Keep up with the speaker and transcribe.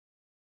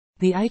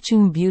The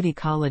Aichun Beauty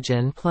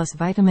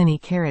Collagen+Vitamin E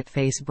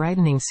Face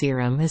Brightening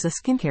Serum is a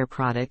skincare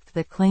product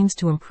that claims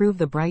to improve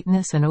the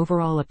brightness and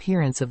overall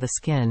appearance of the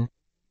skin.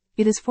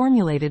 It is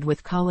formulated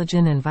with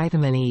collagen and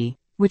vitamin E,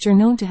 which are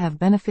known to have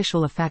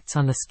beneficial effects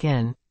on the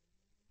skin.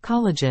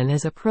 Collagen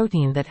is a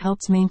protein that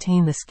helps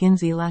maintain the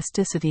skin's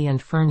elasticity and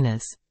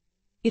firmness.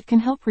 It can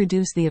help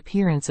reduce the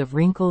appearance of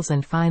wrinkles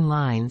and fine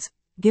lines,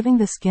 giving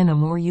the skin a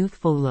more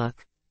youthful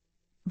look.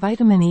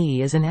 Vitamin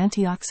E is an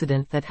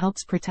antioxidant that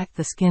helps protect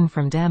the skin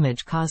from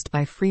damage caused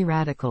by free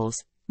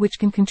radicals, which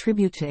can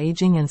contribute to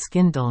aging and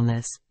skin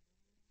dullness.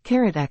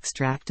 Carrot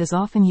extract is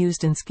often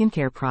used in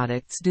skincare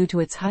products due to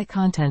its high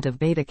content of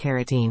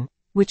beta-carotene,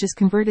 which is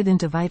converted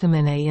into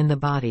vitamin A in the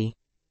body.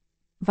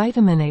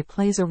 Vitamin A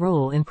plays a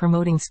role in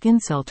promoting skin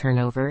cell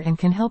turnover and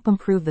can help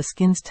improve the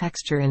skin's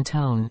texture and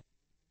tone.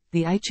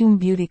 The Aichun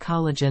Beauty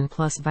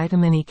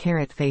Collagen+Vitamin E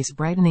Face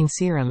Brightening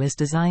Serum is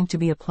designed to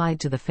be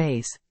applied to the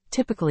face,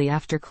 typically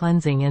after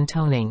cleansing and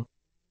toning.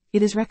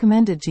 It is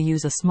recommended to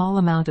use a small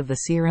amount of the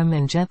serum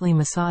and gently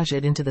massage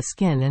it into the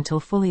skin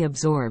until fully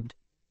absorbed.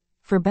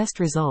 For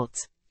best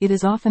results, it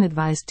is often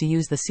advised to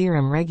use the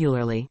serum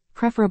regularly,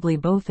 preferably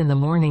both in the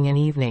morning and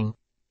evening.